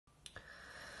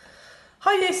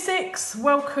Hi Year 6,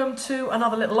 welcome to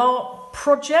another little art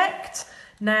project.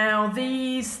 Now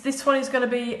this one is going to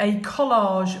be a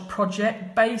collage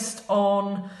project based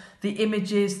on the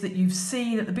images that you've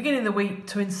seen at the beginning of the week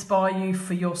to inspire you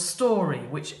for your story,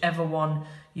 whichever one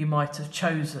you might have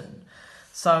chosen.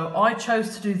 So I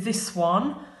chose to do this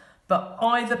one, but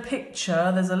either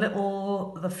picture there's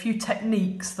a few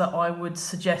techniques that I would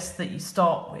suggest that you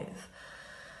start with.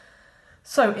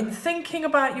 So in thinking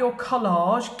about your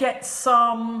collage, get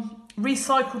some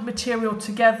recycled material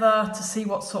together to see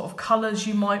what sort of colours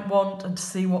you might want and to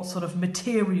see what sort of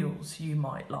materials you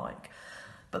might like.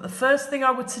 But the first thing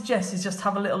I would suggest is just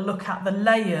have a little look at the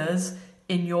layers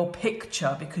in your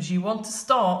picture, because you want to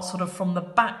start sort of from the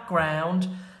background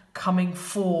coming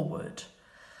forward.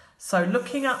 So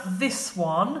looking at this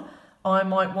one, I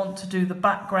might want to do the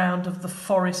background of the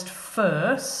forest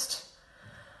first.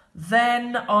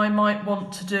 Then I might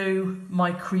want to do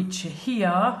my creature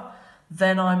here.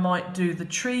 Then I might do the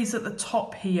trees at the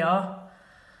top here,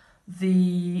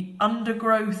 the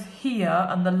undergrowth here,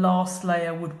 and the last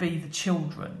layer would be the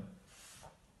children.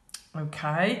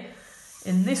 Okay,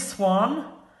 in this one,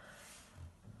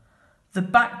 the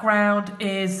background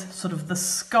is sort of the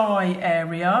sky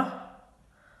area.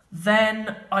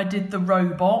 Then I did the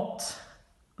robot,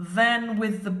 then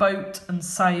with the boat and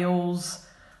sails,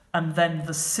 and then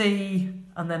the sea,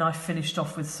 and then I finished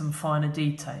off with some finer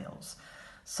details.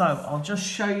 So I'll just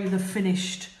show you the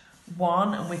finished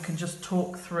one and we can just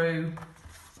talk through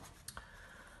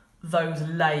those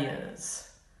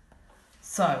layers.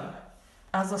 So,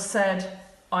 as I said,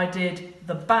 I did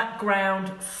the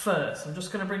background first. I'm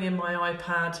just going to bring in my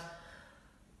iPad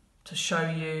to show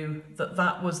you that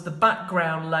that was the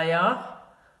background layer.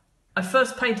 I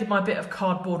first painted my bit of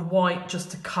cardboard white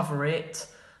just to cover it,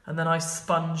 and then I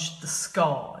sponged the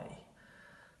sky.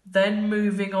 Then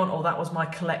moving on, that was my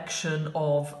collection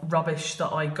of rubbish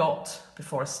that I got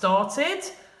before I started.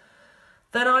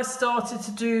 Then I started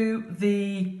to do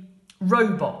the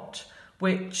robot,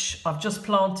 which I've just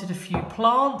planted a few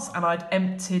plants and I'd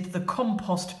emptied the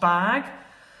compost bag.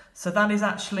 So that is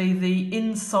actually the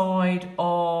inside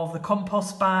of the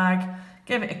compost bag.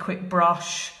 Gave it a quick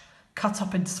brush, cut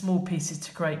up into small pieces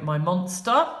to create my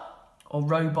monster, or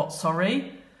robot,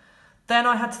 sorry. Then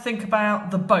I had to think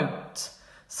about the boat.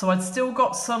 So I'd still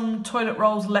got some toilet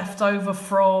rolls left over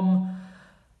from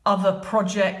other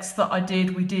projects that I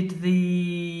did. We did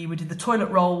the toilet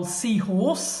roll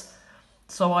seahorse.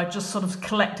 So I just sort of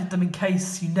collected them in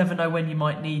case you never know when you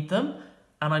might need them.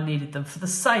 And I needed them for the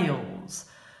sails.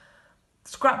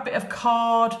 Scrap bit of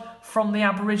card from the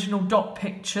Aboriginal dot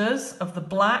pictures of the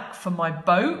black for my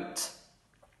boat.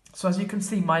 So as you can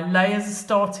see, my layers are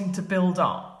starting to build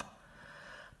up.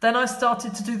 Then I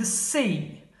started to do the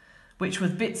sea, which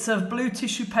was bits of blue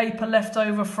tissue paper left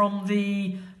over from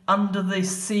the under the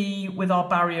sea with our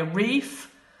barrier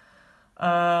reef.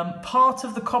 Part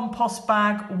of the compost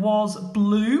bag was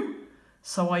blue,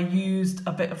 so I used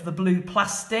a bit of the blue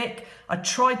plastic. I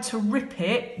tried to rip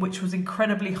it, which was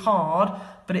incredibly hard,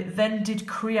 but it then did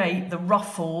create the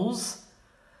ruffles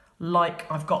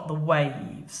like I've got the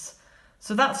waves.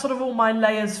 So that's sort of all my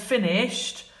layers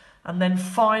finished. And then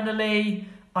finally,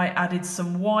 I added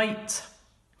some white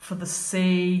for the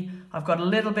sea. I've got a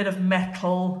little bit of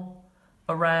metal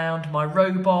around my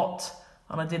robot,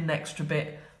 and I did an extra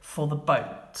bit for the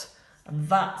boat. And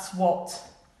that's what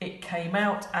it came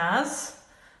out as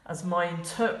my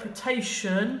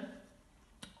interpretation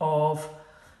of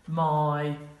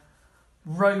my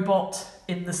robot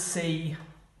in the sea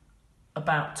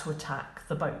about to attack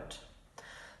the boat.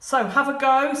 So have a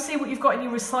go, see what you've got in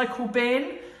your recycle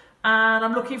bin, and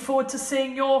I'm looking forward to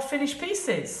seeing your finished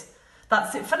pieces.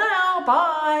 That's it for now.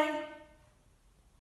 Bye.